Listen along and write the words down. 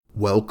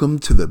Welcome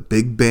to the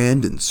Big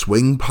Band and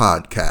Swing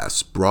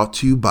Podcast, brought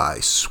to you by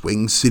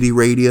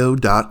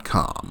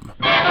SwingCityRadio.com.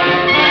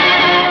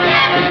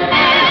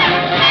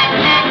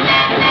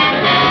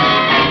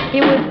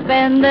 He would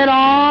spend it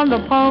on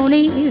the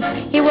ponies,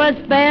 he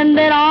would spend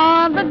it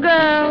on the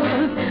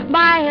girls,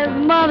 buy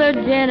his mother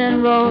gin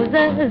and roses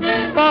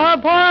for her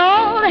poor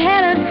old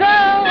headed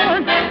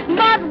curls.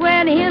 But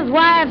when his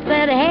wife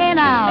said, "Hey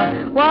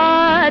now,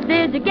 what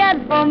did you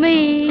get for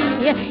me?"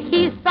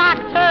 he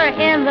socked her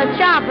in the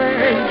choppers.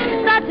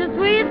 Such a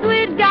sweet,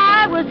 sweet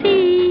guy was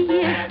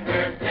he. And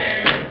her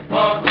tears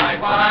flowed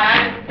like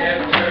wine.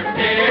 Yes, her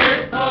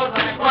tears flowed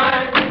like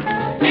wine.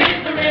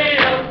 He's a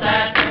real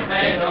sad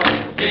tomato.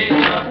 She's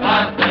a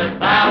busted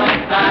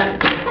Valentine.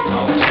 So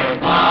her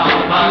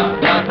mama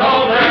just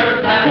told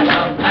her that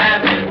the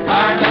man is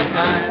hard to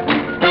find.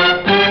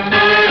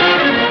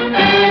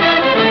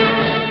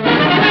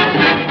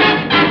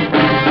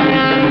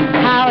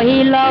 How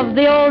he loved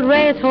the old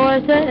race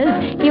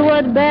horses. He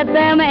would bet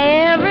them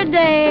every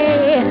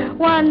day.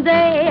 One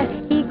day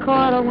he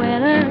caught a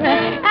winner,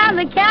 and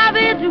the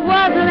cabbage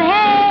wasn't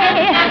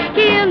hay.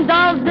 He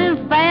indulged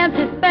in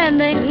fancy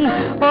spending,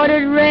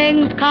 ordered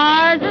rings,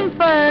 cars, and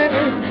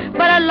furs.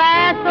 But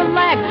alas,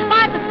 alack,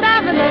 like a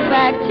stab in the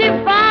back, she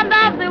found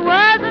out it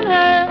wasn't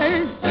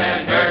hers.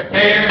 And her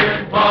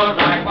tears flowed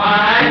like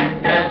wine.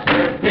 Yes,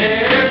 her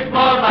tears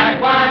flowed like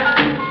wine.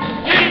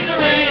 She's a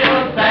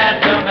real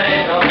sad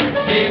tomato.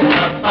 She's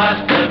a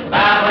busted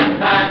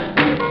Valentine.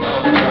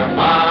 So her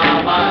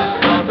mama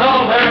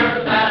told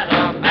her that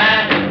a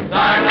man is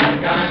darn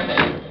unkind.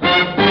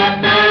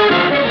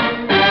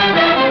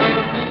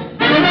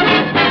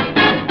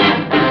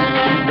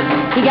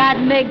 He got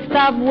mixed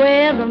up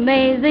with a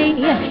Maisie.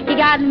 He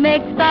got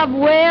mixed up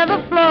with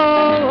a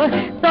Flo.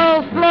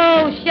 So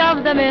Flo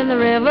shoved him in the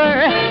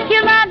river.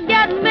 He'll not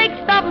get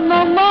mixed up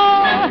no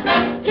more.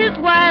 His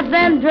wife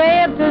then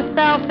draped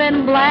herself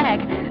in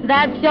black.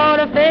 That showed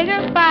her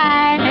figure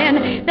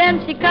fine. Then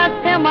she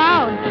cussed him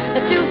out,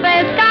 the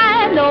two-faced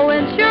guy. No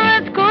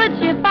insurance could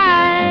she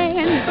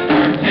find.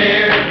 Her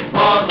tears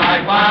flowed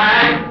like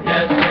wine.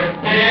 Yes, her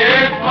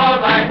tears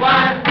flowed like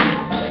wine.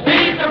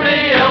 She's a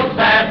real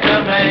sad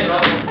tomato.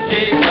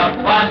 She's a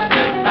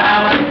busted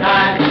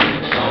Valentine.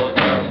 So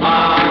her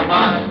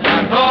mama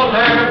done told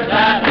her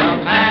that a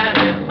man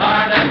is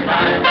hard to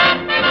find.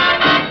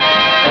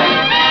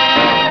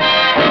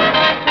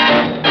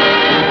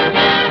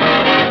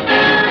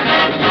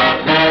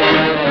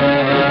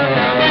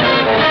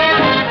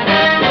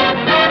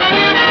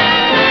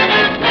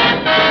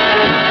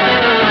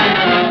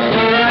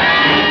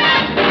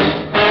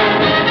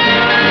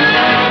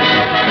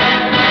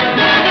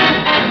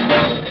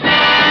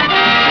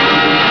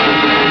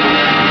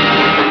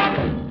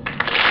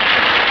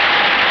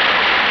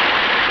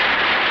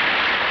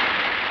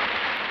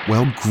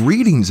 Well,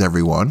 greetings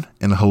everyone,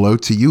 and hello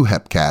to you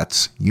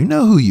Hepcats. You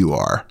know who you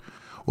are.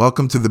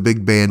 Welcome to the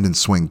Big Band and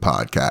Swing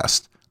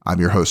Podcast. I'm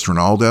your host,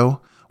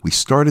 Ronaldo. We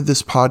started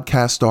this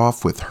podcast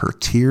off with Her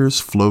Tears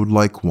Flowed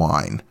Like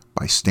Wine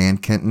by Stan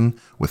Kenton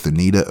with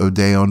Anita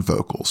O'Day on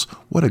vocals.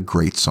 What a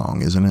great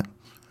song, isn't it?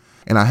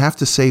 And I have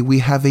to say, we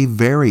have a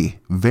very,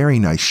 very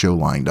nice show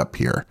lined up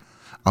here.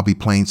 I'll be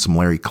playing some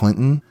Larry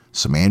Clinton,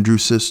 some Andrew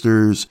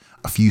Sisters,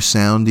 a few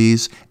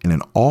Soundies, and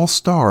an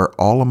all-star,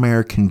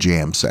 all-American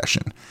jam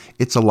session.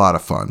 It's a lot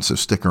of fun, so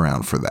stick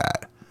around for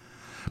that.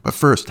 But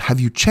first, have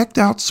you checked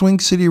out Swing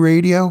City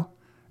Radio?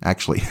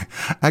 Actually,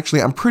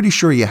 I'm pretty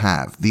sure you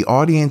have. The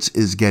audience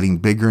is getting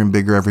bigger and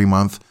bigger every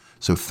month,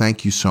 so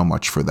thank you so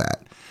much for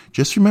that.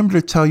 Just remember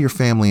to tell your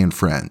family and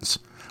friends.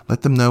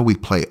 Let them know we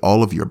play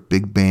all of your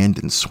big band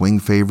and swing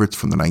favorites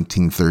from the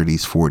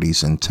 1930s,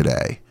 40s, and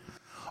today.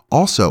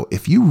 Also,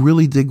 if you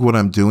really dig what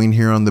I'm doing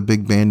here on the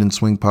Big Band and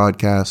Swing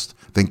Podcast,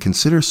 then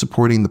consider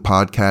supporting the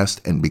podcast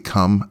and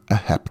become a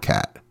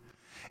Hepcat.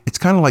 It's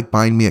kind of like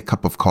buying me a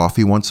cup of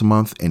coffee once a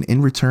month, and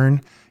in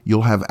return,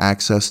 you'll have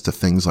access to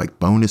things like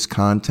bonus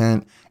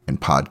content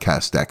and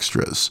podcast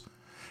extras.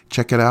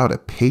 Check it out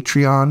at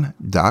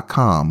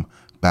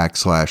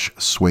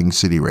patreon.com/Swing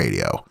City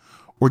Radio,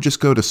 or just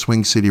go to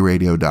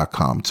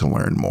swingcityradio.com to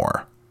learn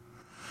more.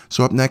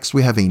 So up next,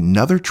 we have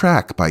another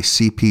track by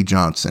C.P.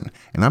 Johnson.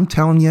 And I'm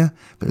telling you,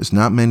 there's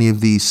not many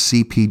of these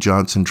C.P.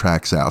 Johnson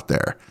tracks out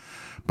there.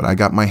 But I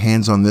got my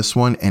hands on this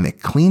one, and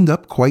it cleaned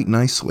up quite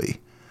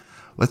nicely.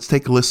 Let's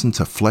take a listen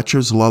to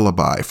Fletcher's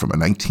Lullaby from a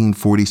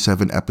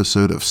 1947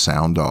 episode of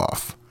Sound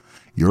Off.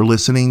 You're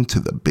listening to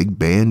the Big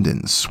Band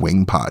and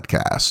Swing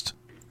Podcast.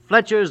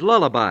 Fletcher's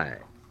Lullaby.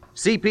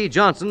 C.P.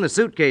 Johnson, the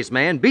suitcase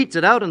man, beats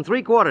it out in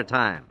three-quarter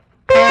time.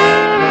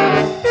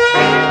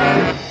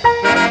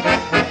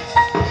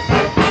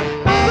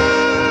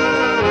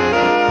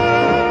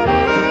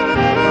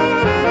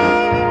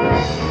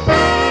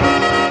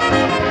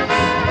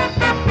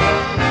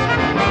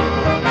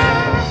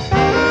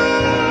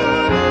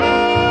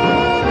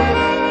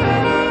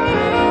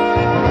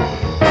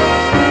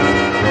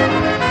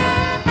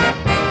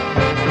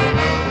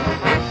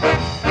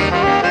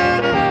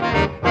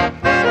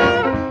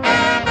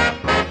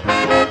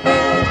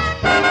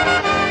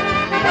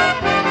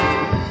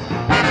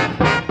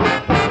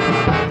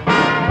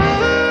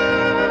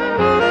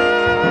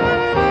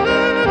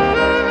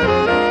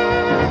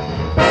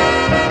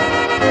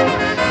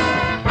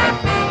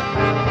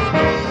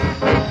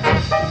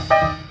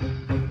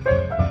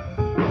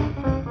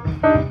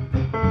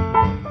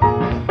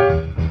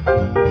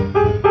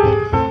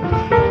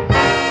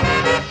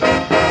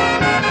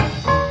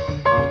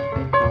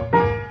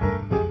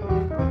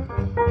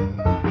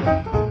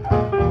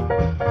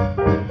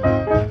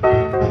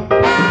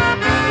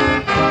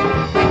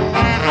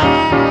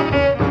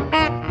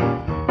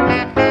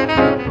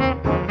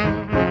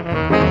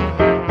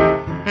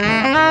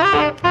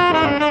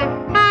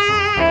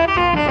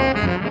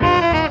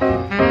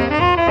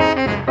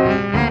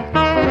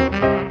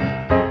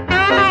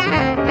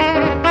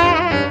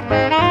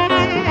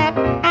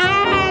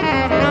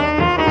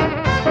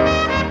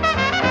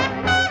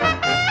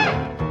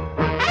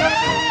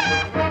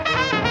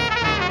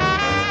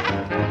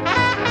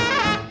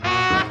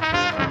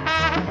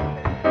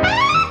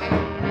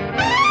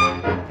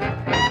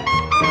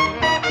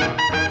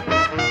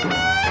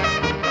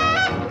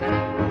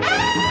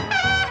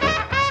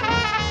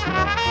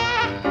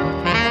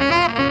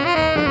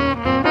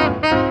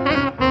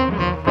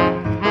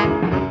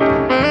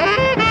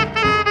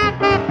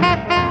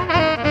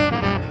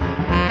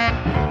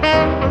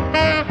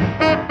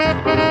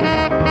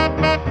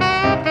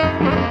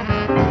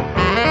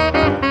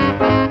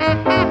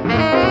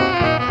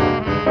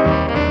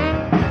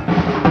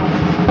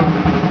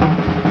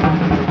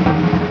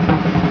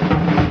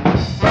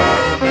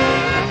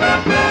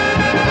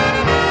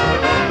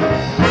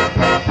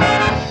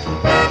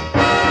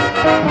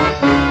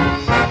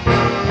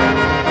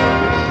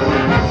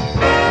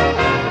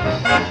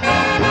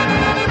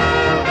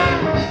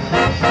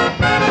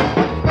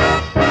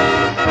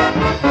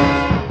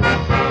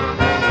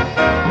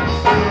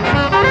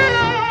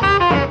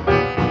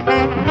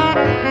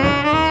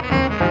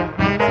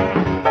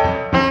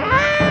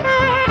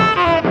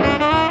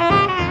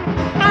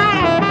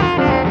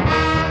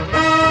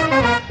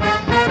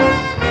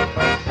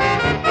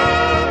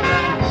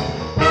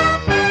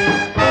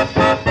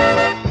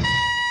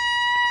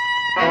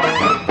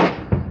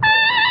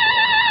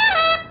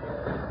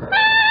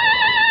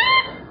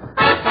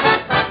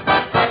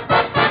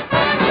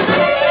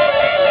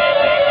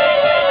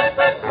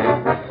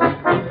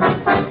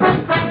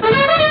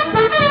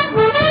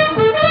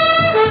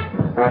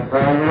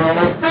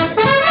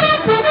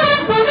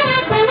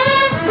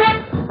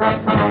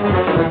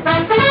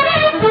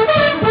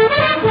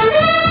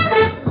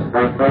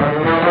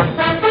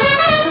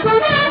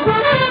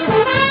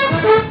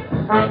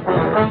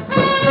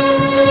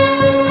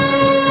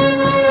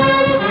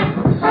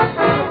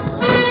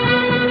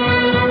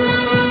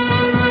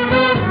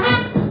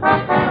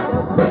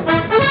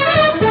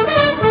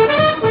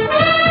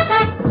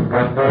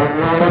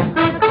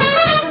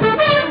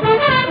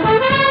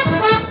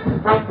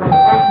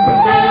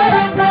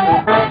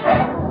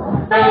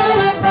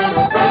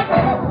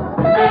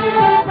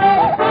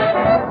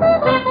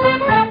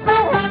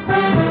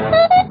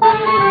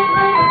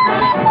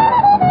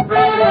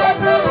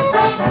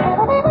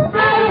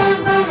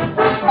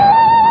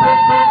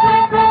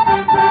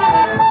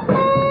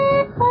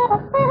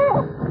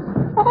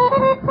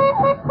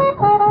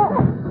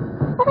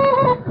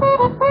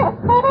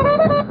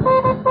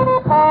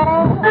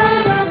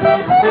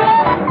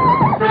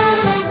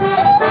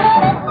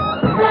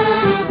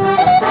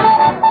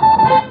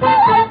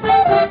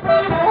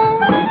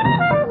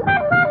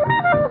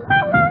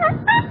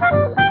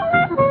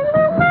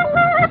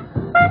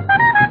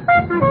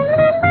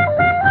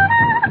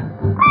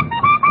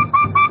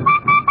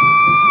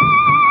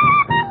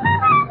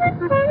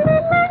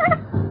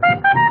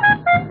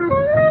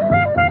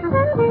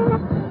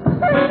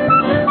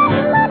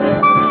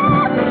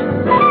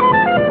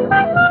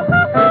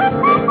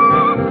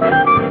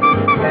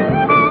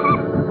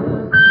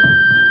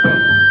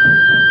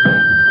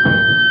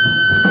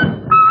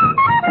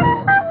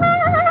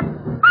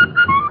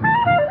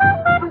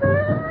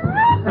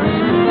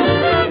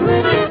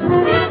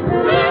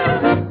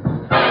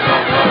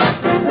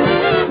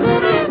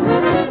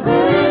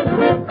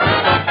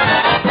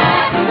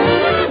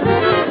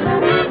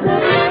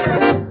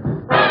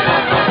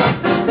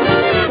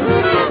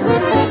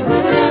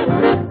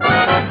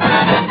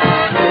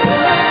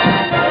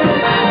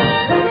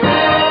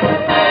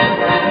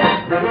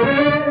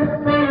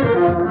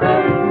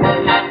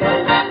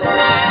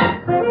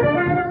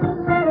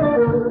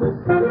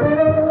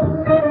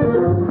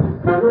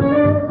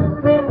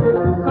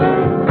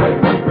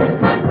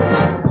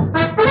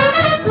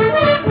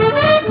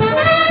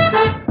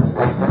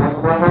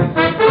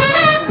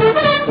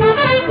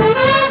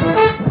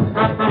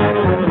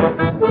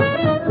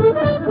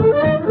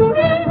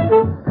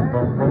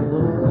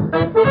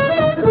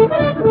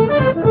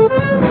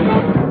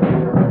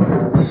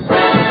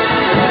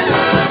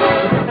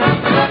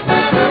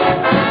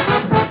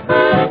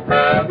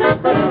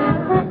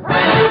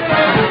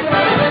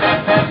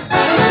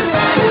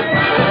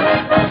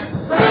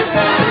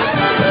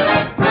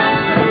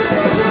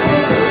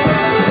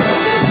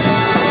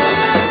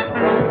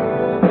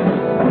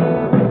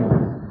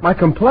 My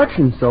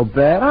complexion's so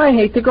bad, I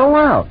hate to go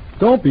out.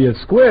 Don't be a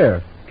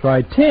square.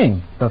 Try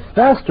Ting, the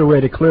faster way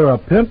to clear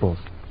up pimples.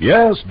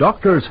 Yes,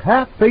 doctors'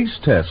 half-face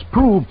tests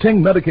prove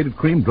Ting medicated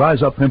cream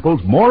dries up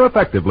pimples more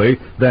effectively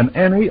than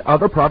any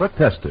other product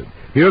tested.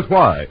 Here's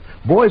why.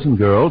 Boys and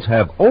girls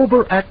have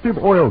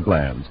overactive oil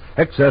glands.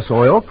 Excess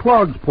oil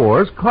clogs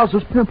pores,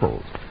 causes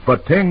pimples.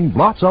 But Ting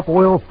blots up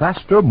oil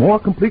faster, more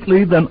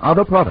completely than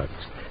other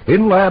products.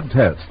 In lab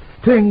tests,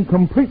 Ting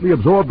completely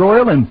absorbed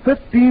oil in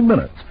 15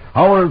 minutes.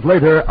 Hours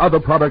later,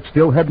 other products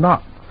still had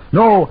not.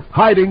 No,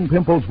 hiding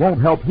pimples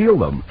won't help heal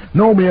them.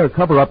 No mere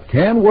cover-up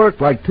can work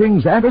like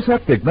Ting's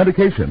antiseptic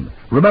medication.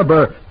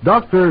 Remember,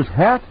 doctors'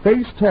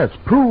 half-face tests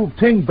prove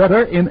Ting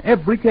better in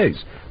every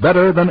case,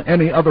 better than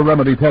any other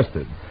remedy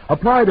tested.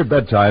 Applied at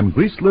bedtime,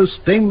 greaseless,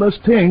 stainless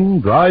Ting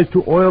dries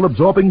to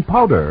oil-absorbing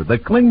powder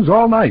that clings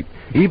all night,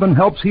 even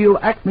helps heal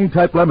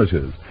acne-type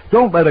blemishes.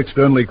 Don't let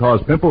externally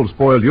caused pimples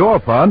spoil your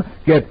fun.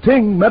 Get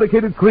Ting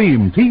medicated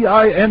cream,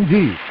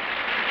 T-I-N-G.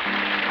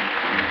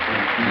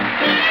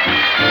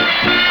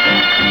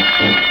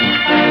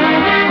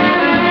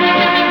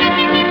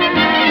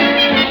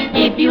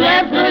 If you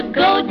ever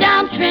go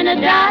down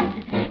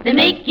Trinidad, they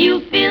make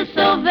you feel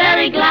so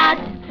very glad.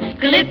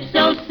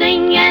 Calypso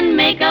sing and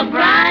make up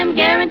rhyme,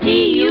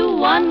 guarantee you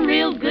one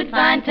real good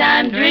fine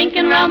time.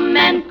 Drinking rum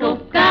and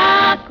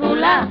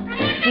Coca-Cola,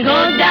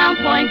 go down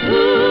Point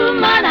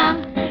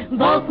Cumana,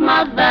 both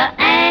mother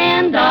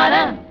and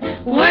daughter,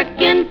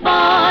 working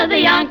for the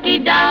Yankee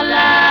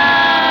dollar.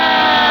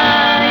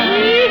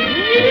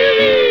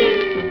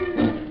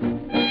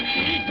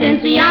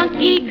 Since the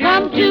Yankee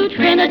come to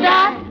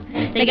Trinidad,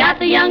 they got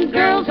the young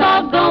girls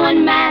all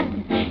going mad.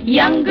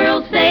 Young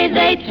girls say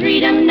they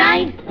treat 'em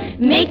nice,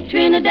 make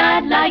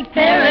Trinidad like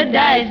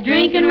paradise.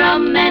 Drinking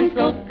rum and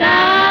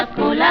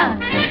Coca-Cola,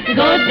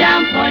 go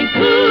down Point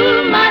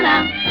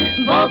Cumana,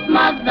 both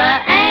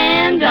mother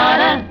and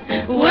daughter,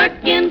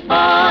 working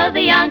for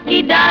the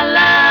Yankee dollar.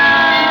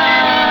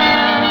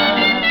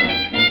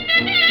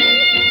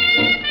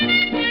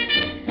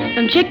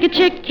 From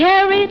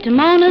Chick-a-Chick-Carry to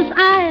Mona's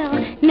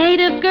Isle,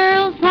 native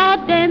girls all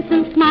dance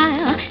and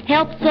smile.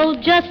 Help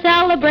soldier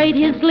celebrate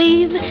his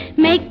leave,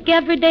 make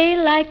every day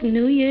like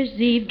New Year's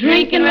Eve.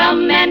 Drinking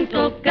rum and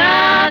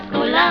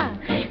Coca-Cola,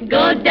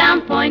 go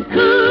down Point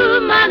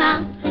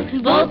Cumana,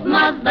 both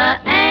mother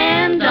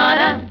and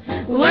daughter,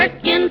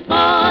 working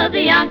for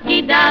the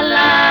Yankee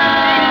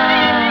dollar.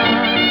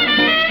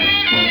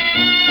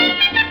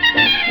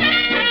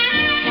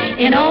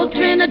 In old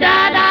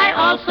Trinidad I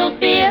also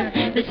fear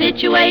the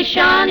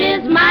situation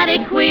is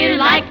mighty queer,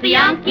 like the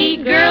Yankee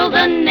girl,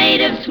 the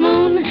native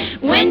swoon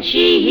when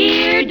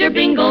she heard her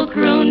bingo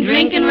croon.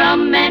 Drinking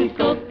rum and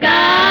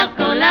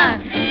Coca-Cola,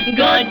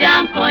 go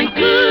down Point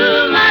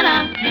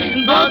Cumana,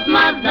 both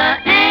mother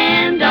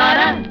and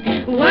daughter,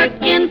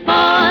 working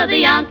for the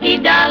Yankee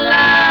dollar.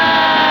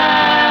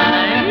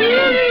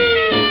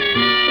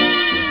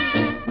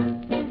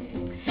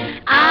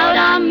 Out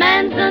on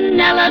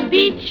Manzanella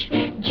Beach,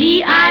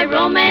 GI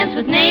romance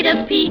with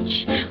native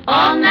peach.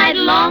 All night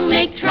long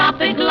make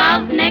tropic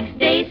love, next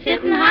day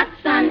sit in hot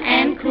sun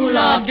and cool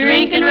off.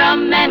 Drinking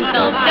rum and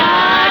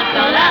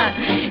Coca-Cola,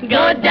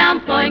 go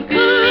down Point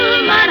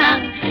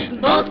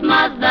Cumana, both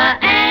mother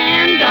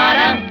and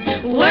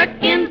daughter,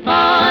 working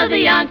for the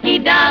Yankee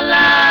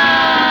dollar.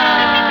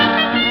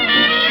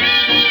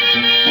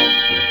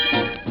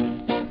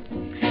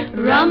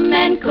 Rum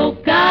and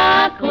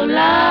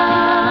Coca-Cola,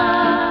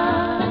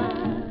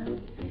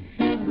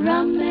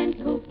 rum and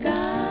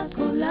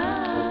Coca-Cola,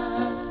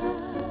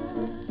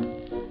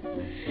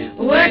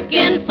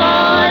 working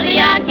for the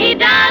Yankee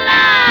dollar.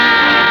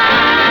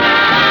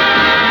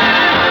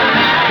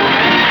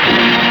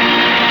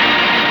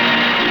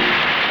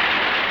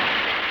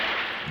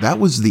 That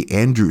was the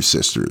Andrews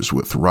Sisters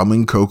with Rum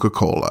and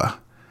Coca-Cola.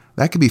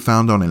 That could be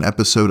found on an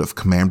episode of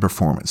Command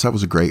Performance. That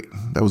was a great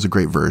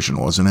version,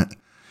 wasn't it?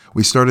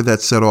 We started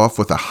that set off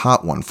with a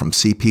hot one from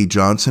C.P.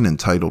 Johnson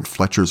entitled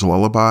Fletcher's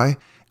Lullaby,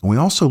 and we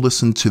also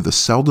listened to the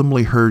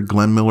seldomly heard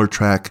Glenn Miller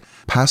track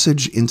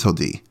Passage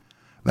Intodi.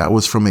 That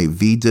was from a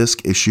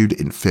V-disc issued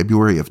in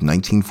February of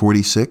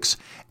 1946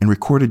 and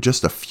recorded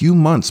just a few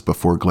months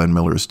before Glenn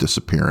Miller's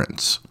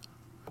disappearance.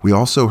 We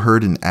also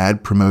heard an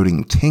ad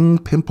promoting Ting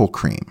Pimple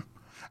Cream.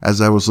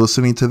 As I was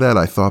listening to that,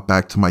 I thought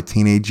back to my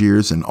teenage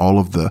years and all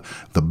of the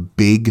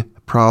big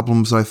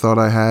problems I thought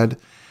I had.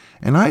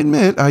 And I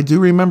admit, I do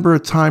remember a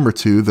time or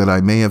two that I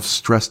may have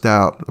stressed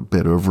out a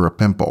bit over a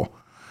pimple.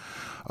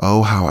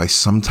 Oh, how I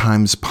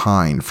sometimes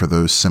pine for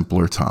those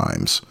simpler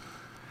times.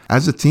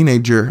 As a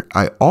teenager,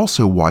 I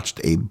also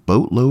watched a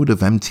boatload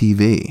of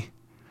MTV.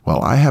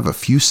 Well, I have a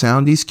few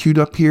Soundies queued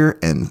up here,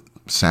 and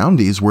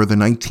Soundies were the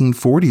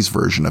 1940s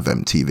version of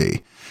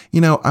MTV. You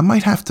know, I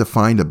might have to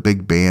find a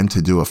big band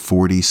to do a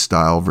 40s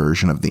style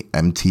version of the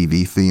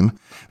MTV theme.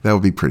 That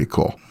would be pretty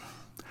cool.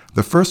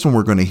 The first one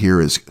we're going to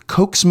hear is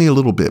Coax Me a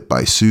Little Bit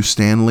by Sue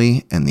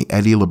Stanley and the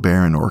Eddie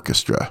LeBaron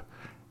Orchestra.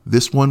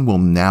 This one will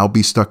now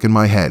be stuck in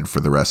my head for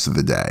the rest of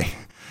the day.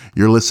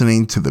 You're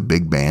listening to the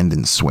Big Band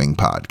and Swing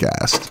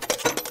Podcast.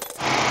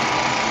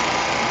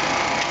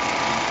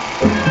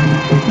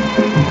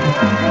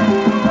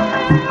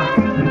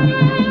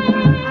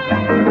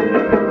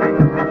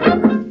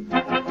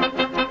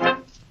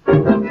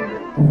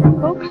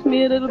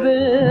 little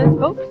bit,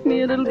 coax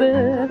me a little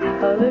bit,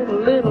 a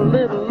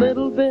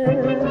little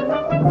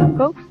bit.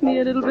 Coax me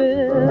a little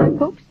bit,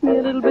 coax me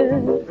a little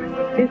bit.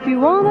 If you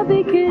wanna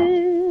be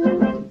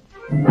kissed,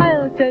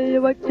 I'll tell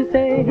you what you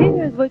say.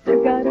 Here's what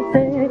you gotta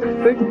say.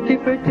 Pretty,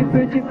 pretty,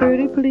 pretty,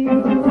 pretty, please.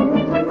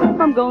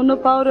 I'm gonna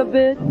pout a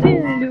bit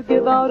till you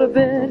give out a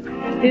bit.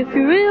 If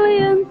you really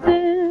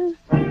insist,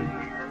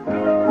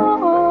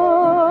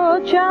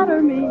 oh,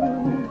 chatter me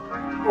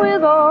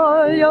with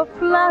all your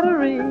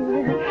flattery.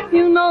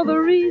 You know the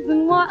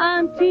reason why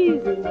I'm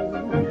teasing.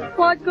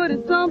 What good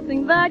is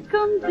something that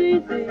comes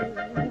easy?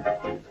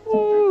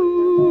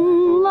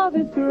 Love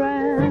is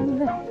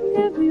grand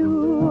if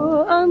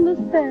you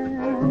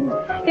understand.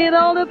 It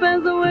all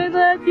depends the way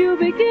that you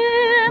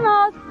begin.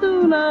 How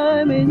soon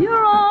I'm in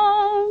your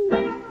arms.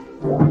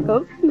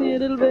 Coax me a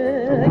little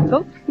bit,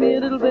 coax me a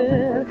little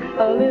bit,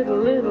 a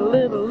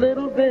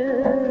little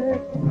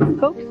bit.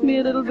 Coax me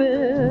a little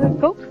bit,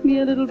 coax me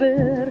a little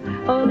bit,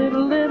 a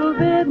little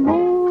bit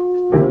more.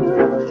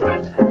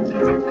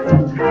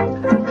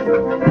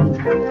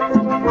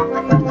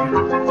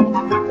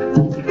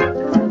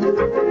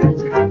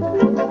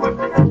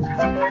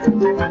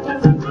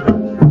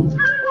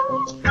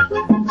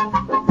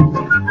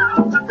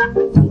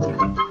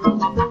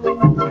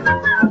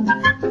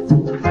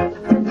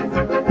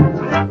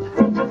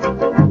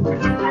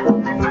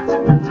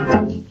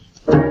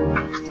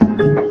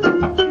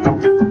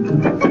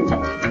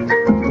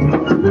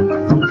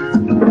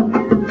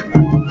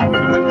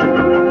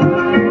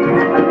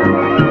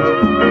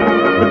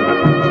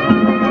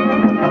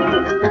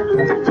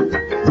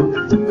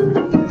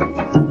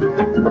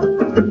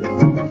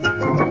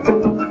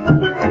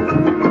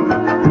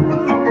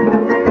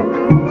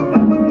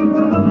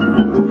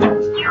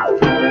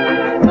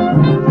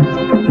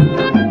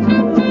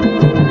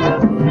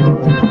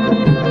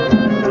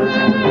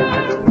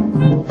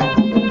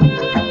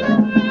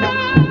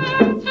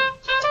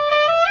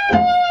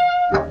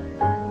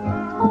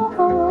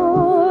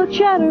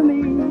 Chatter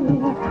me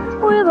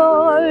with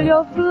all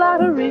your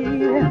flattery.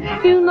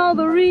 You know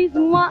the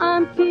reason why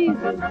I'm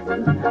teasing.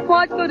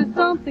 What good is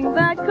something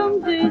that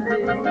comes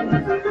easy?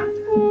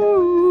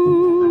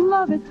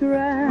 Love is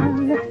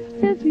grand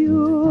if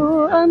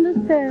you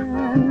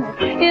understand.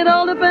 It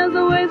all depends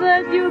the way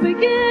that you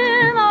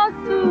begin. How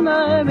soon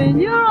I'm in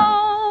your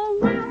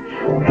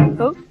arms.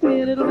 Coax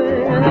me a little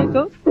bit,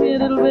 coax me a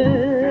little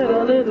bit,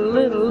 a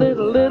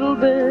little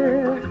bit.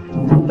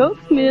 Coax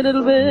me a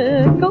little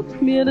bit,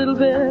 coax me a little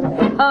bit,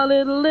 a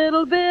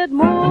little bit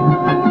more.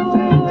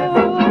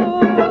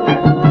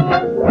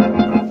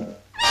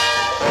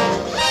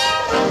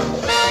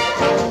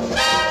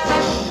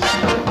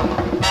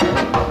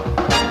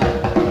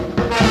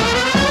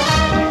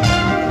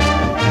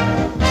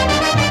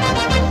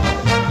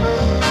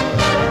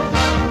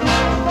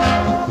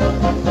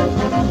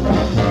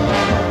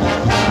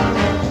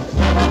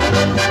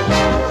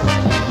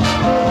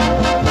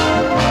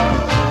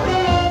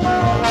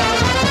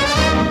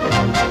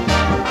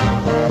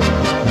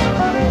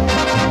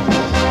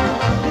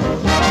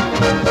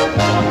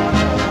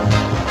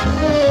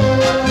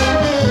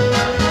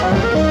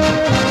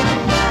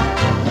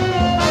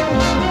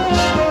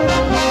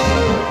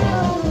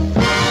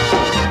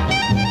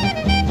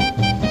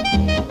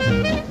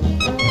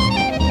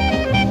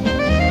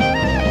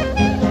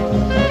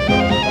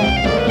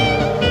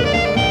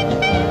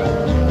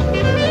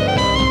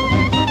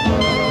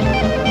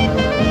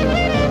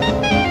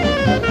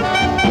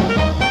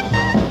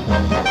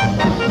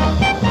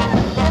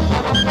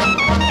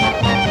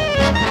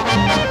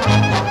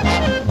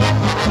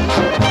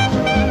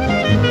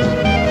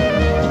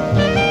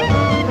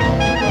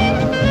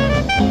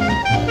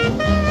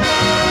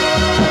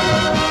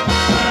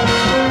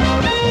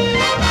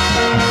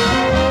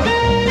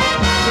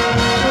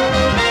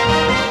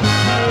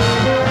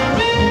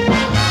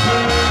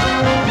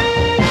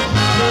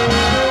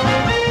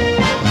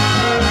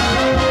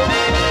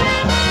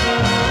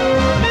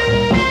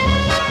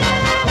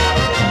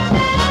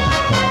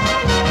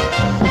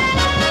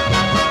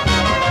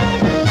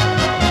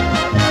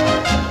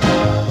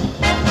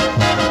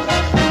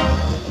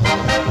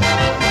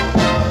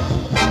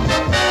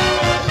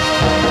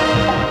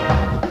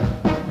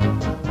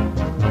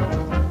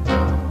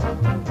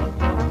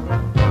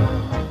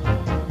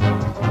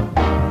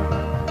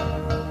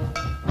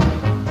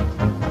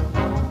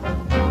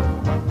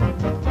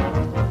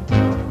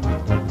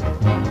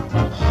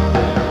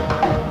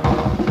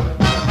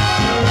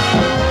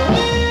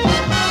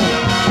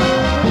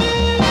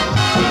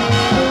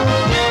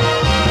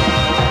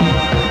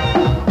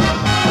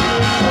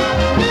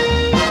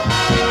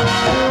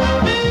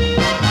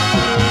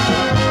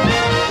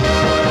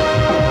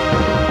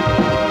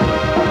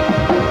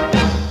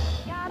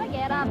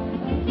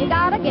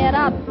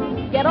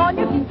 Get on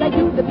your feet and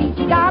to the beat.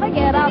 You gotta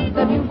get up.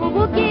 The bugle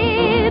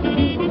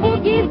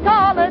boogie's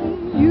calling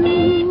you.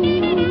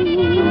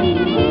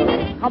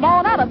 Come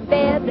on out of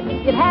bed.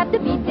 You'd have to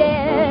be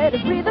dead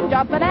if rhythm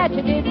jumping at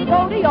you didn't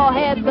go to your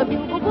head. The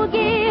bugle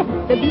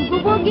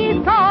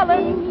boogie's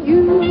calling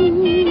you.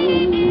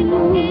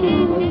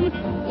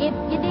 If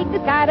you dig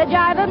this kind of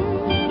jiving,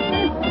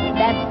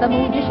 that's the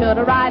mood you should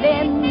arrive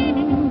in.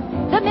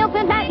 The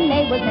Milton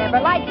matinee was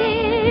never like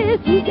this.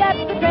 You get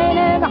the train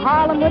and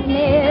Harlem would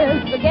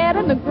miss. So get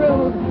in the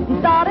groove and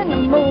start in the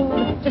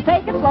mood. Just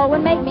take it slow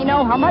and make me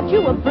know how much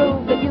you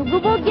approve. The bugle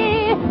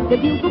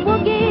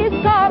boogie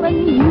is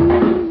calling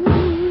you.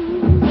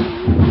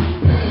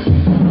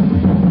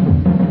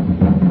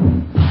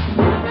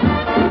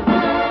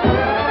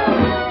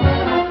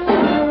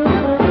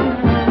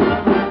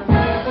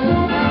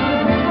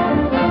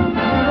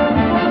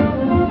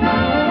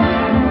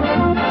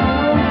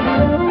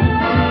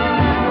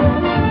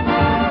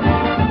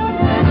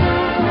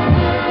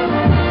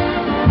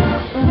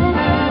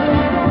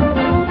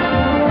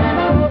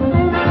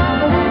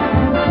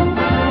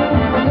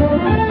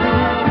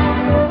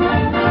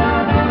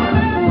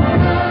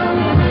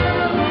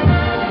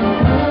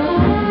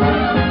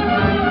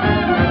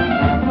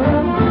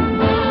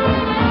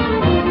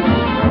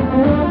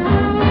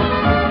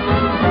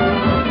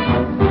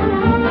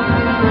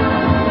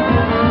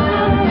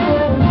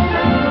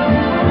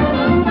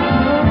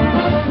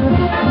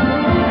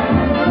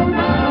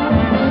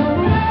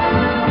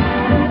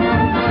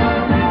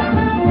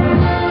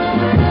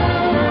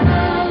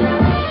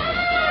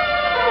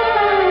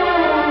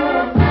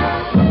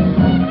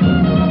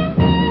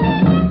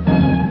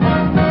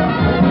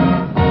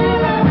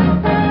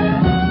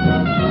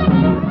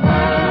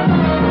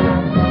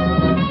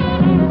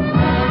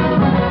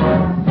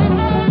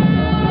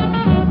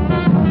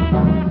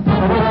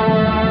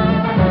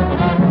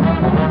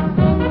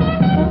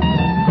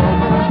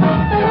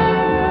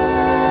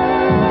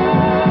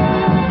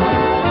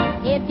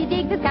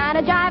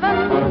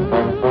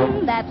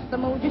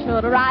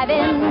 Arrive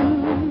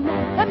in.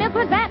 The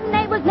Milton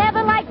matinee was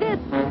never like this.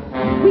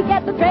 We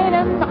get the train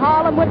and the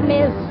Harlem would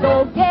miss.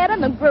 So get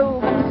in the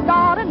groove and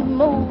start and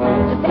move.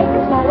 Just take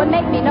it slow and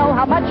make me know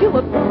how much you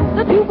approve.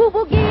 The bugle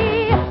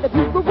boogie's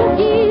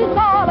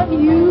all of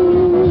you.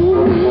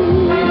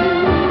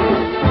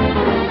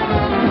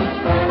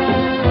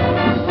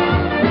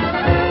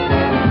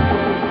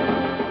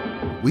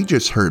 We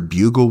just heard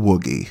Bugle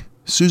Woogie.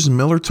 Susan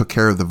Miller took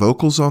care of the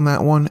vocals on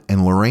that one,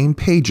 and Lorraine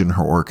Page and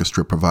her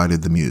orchestra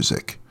provided the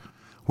music.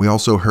 We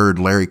also heard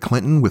Larry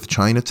Clinton with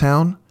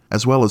Chinatown,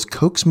 as well as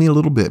Coax Me a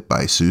Little Bit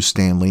by Sue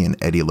Stanley and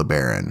Eddie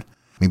LeBaron. I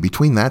mean,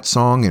 between that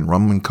song and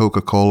Rum and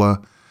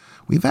Coca-Cola,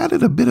 we've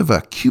added a bit of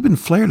a Cuban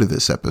flair to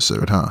this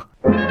episode, huh?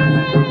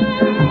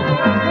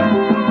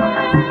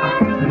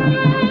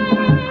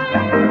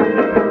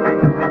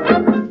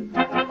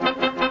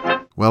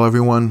 Well,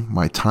 everyone,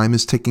 my time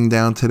is ticking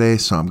down today,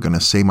 so I'm going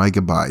to say my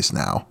goodbyes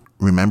now.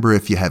 Remember,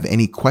 if you have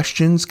any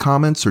questions,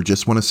 comments, or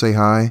just want to say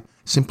hi,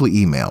 simply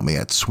email me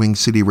at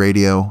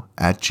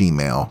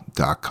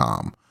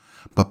swingcityradio@gmail.com.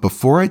 But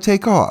before I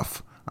take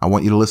off, I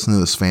want you to listen to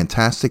this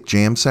fantastic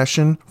jam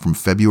session from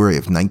February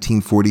of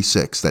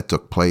 1946 that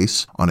took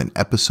place on an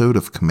episode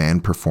of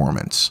Command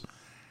Performance.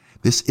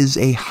 This is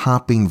a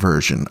hopping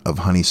version of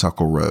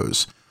Honeysuckle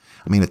Rose.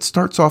 I mean, it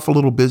starts off a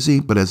little busy,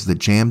 but as the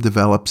jam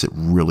develops, it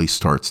really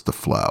starts to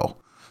flow.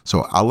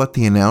 So I'll let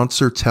the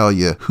announcer tell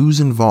you who's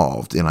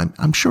involved, and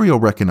I'm sure you'll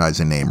recognize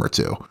a name or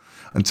two.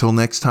 Until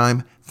next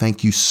time,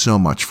 thank you so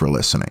much for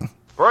listening.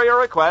 For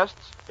your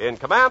requests, in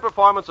Command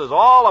Performance's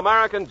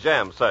All-American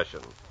Jam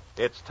Session,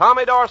 it's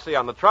Tommy Dorsey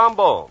on the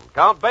trombone,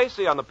 Count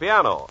Basie on the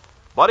piano,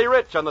 Buddy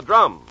Rich on the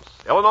drums,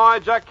 Illinois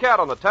Jacquette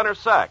on the tenor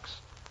sax,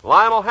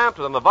 Lionel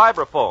Hampton on the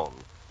vibraphone,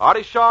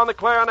 Artie Shaw on the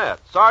clarinet,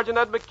 Sergeant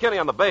Ed McKinney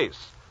on the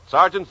bass,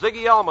 Sergeant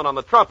Ziggy Elman on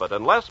the trumpet,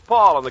 and Les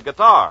Paul on the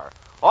guitar,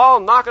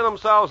 all knocking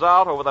themselves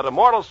out over that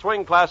immortal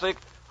swing classic,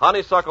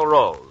 Honeysuckle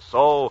Rose.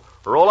 So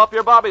roll up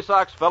your bobby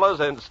socks,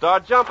 fellas, and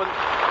start jumping.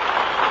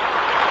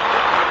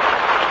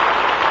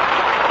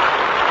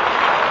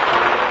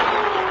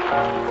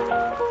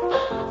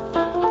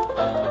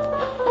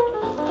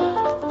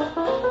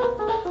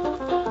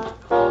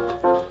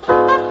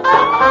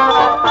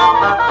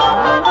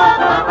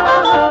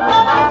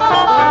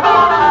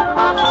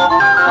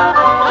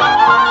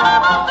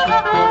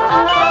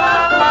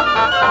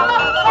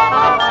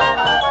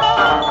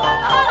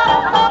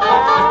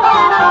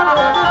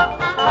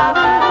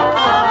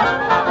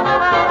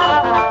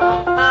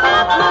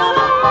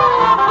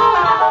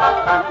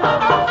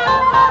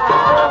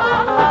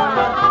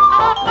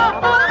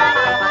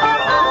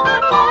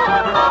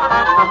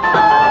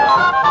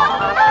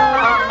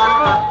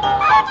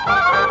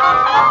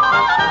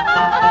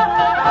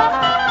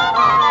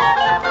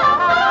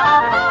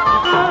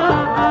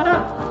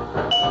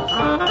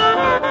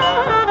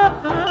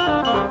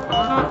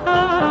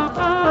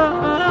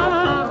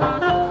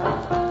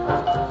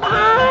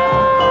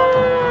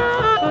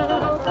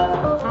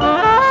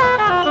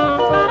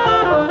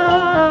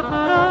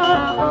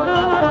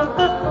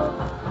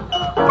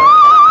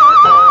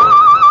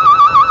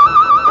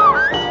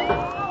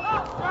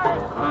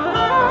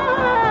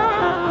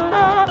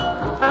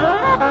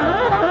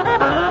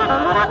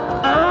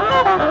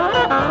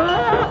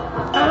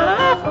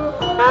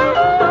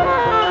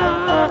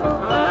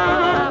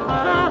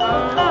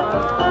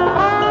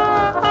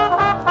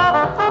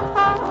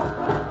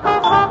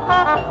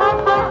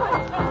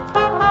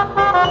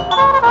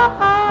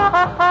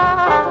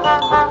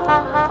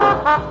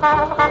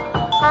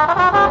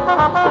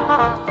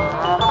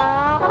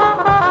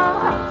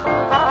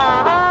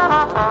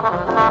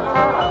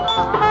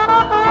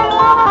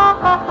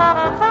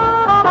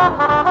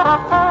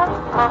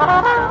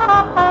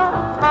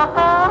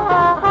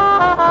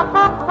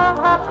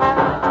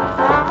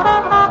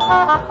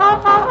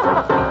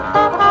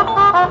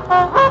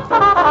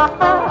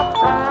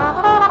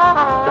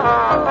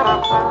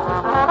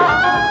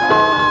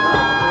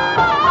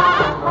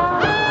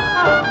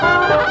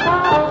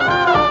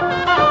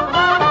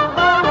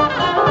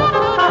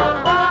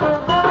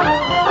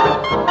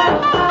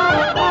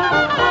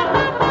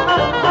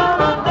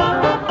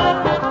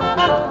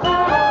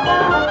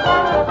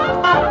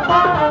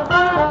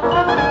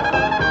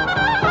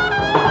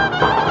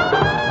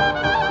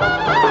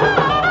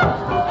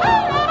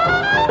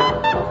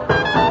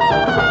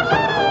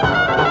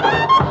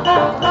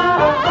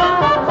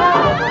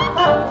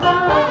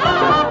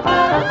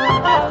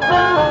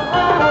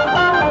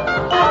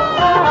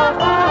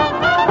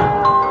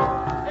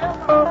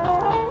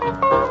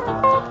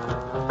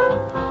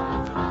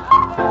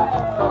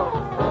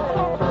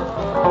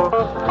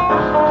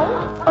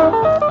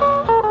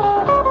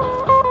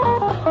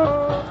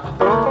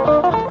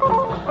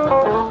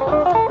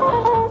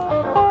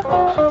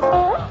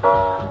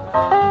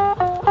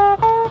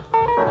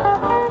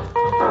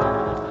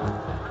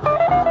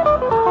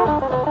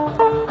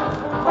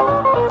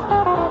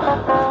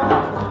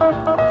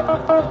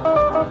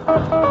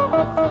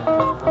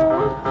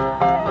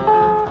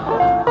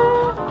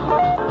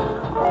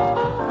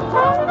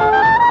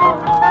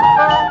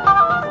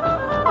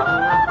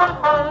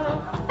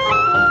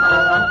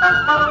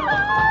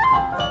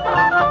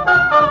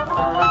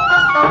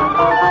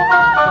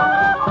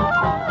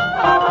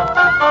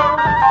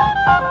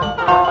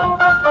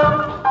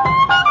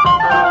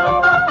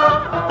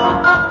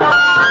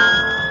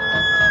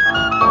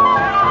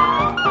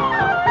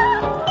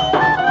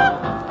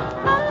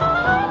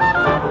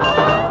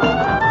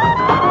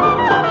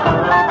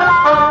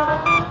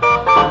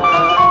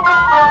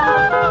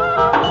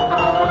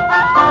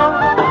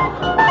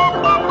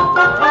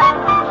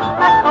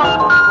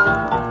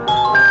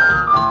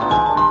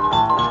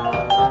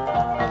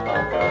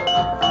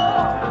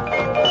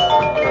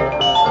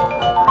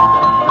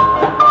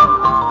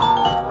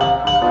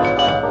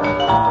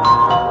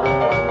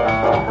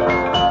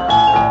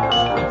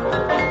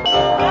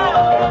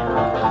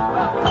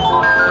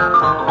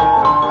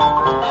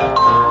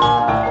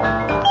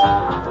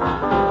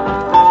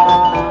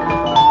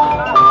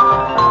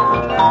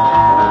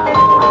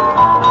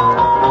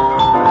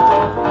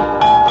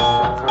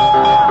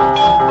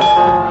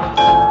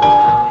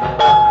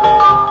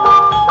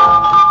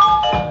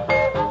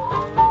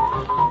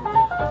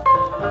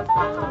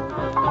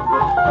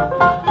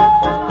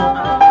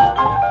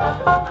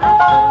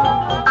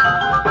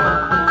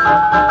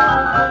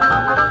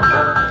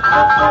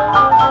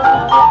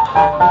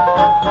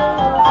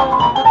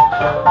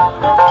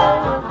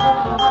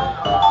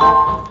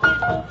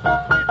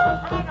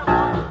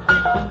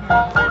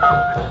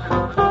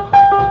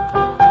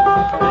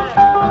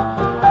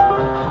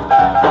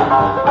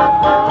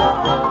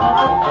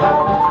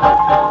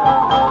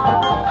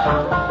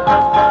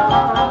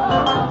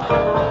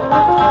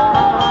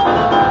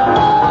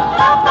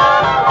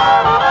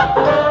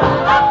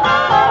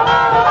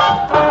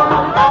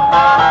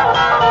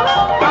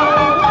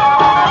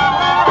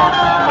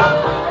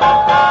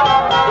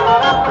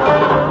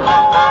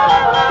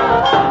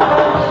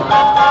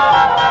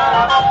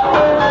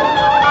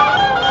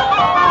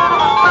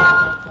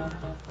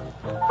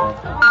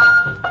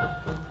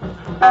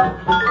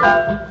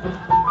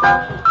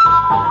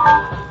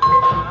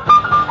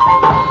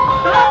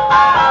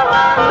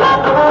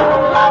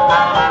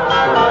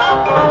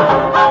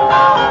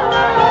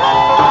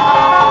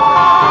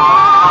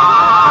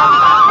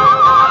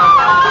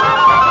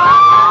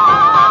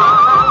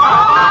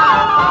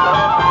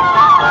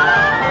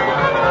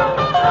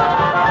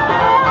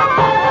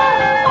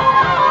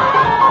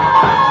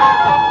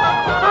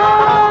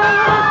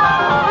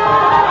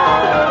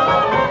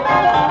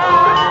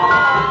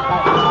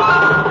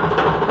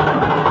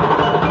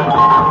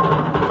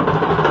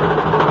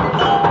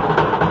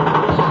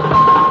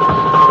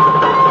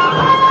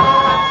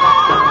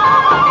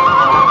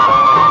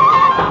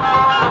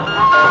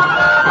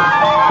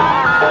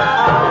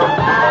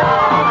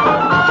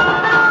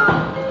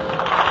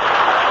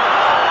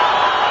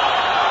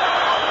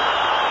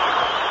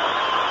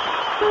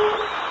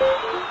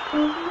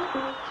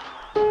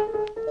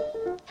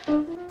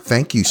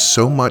 Thank you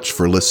so much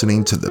for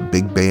listening to the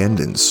Big Band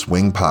and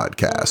Swing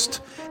podcast.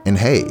 And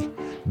hey,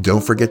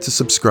 don't forget to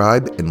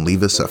subscribe and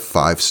leave us a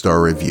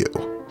 5-star review.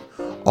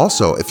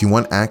 Also, if you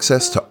want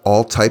access to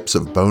all types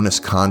of bonus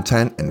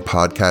content and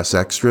podcast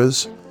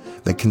extras,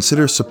 then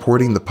consider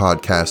supporting the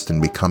podcast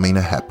and becoming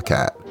a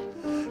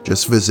Hepcat.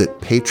 Just visit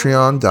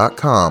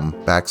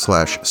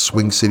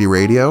patreon.com/Swing City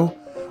Radio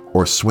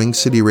or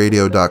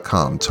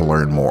swingcityradio.com to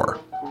learn more.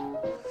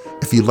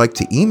 If you'd like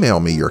to email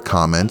me your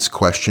comments,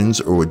 questions,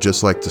 or would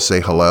just like to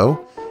say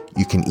hello,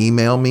 you can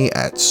email me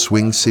at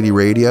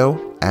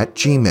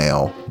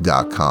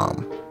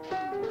swingcityradio@gmail.com.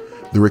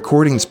 The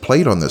recordings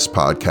played on this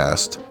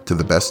podcast, to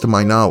the best of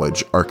my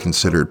knowledge, are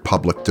considered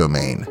public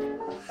domain.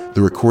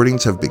 The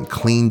recordings have been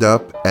cleaned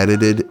up,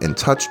 edited, and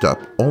touched up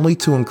only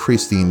to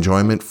increase the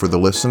enjoyment for the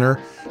listener,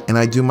 and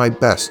I do my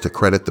best to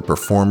credit the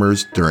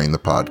performers during the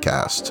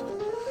podcast.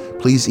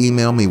 Please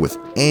email me with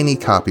any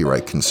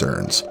copyright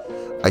concerns.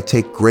 I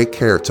take great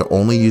care to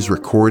only use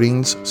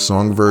recordings,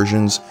 song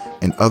versions,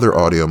 and other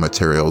audio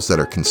materials that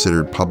are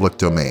considered public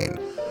domain,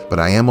 but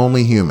I am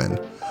only human,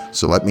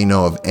 so let me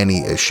know of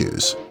any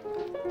issues.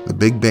 The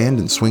Big Band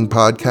and Swing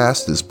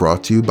Podcast is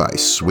brought to you by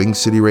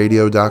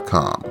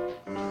SwingCityRadio.com.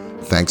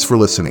 Thanks for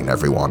listening,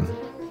 everyone.